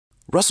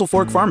Russell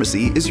Fork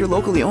Pharmacy is your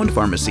locally owned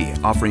pharmacy,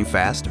 offering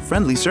fast,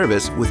 friendly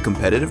service with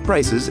competitive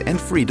prices and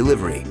free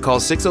delivery. Call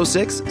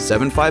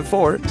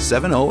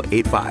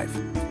 606-754-7085.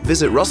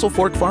 Visit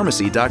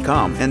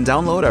russellforkpharmacy.com and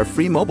download our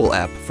free mobile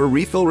app for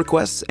refill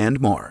requests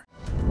and more.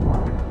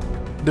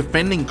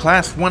 Defending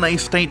Class 1A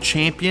state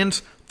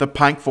champions, the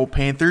Pikeville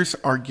Panthers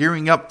are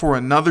gearing up for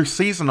another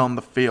season on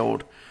the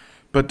field.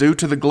 But due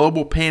to the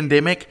global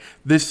pandemic,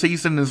 this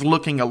season is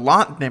looking a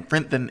lot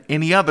different than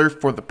any other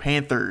for the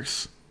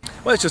Panthers.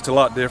 Well, it's just a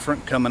lot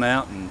different coming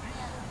out, and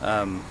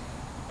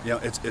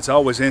it's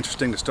always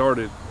interesting to start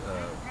a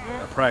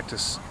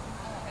practice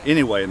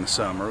anyway in the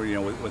summer.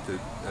 With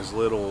as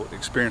little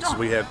experience as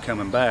we have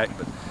coming back,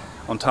 but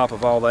on top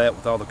of all that,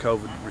 with all the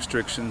COVID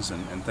restrictions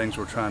and things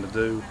we're trying to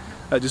do,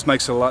 it just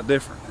makes it a lot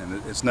different.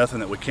 And it's nothing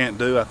that we can't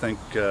do. I think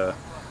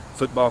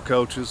football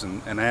coaches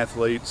and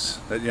athletes,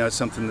 it's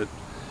something that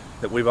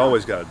we've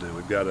always got to do.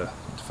 We've got to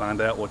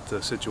find out what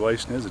the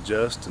situation is,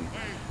 adjust,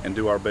 and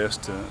do our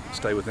best to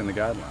stay within the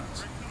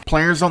guidelines.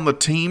 Players on the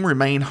team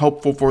remain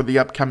hopeful for the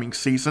upcoming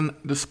season,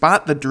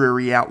 despite the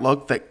dreary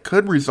outlook that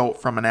could result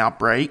from an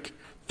outbreak.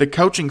 The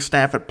coaching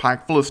staff at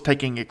Pikeville is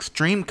taking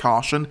extreme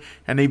caution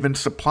and even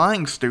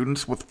supplying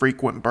students with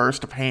frequent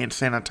bursts of hand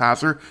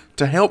sanitizer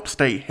to help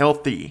stay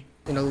healthy.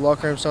 The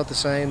locker room's not the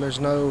same. There's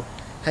no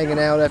hanging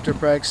out after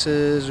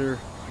practices or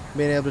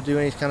being able to do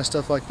any kind of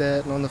stuff like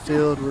that. And on the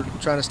field, we're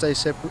trying to stay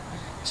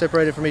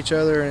separated from each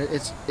other, and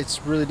it's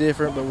really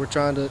different, but we're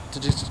trying to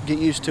just get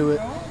used to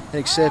it and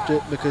accept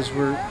it, because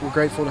we're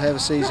grateful to have a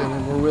season,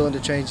 and we're willing to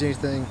change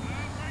anything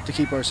to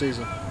keep our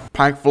season.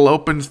 Pikeville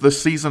opens the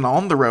season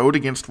on the road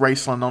against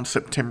Raceland on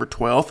September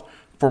 12th.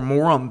 For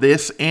more on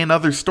this and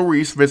other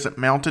stories, visit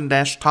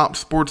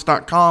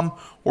mountain-topsports.com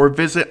or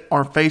visit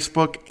our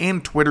Facebook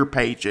and Twitter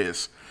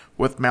pages.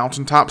 With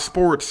Mountain Top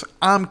Sports,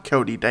 I'm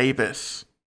Cody Davis.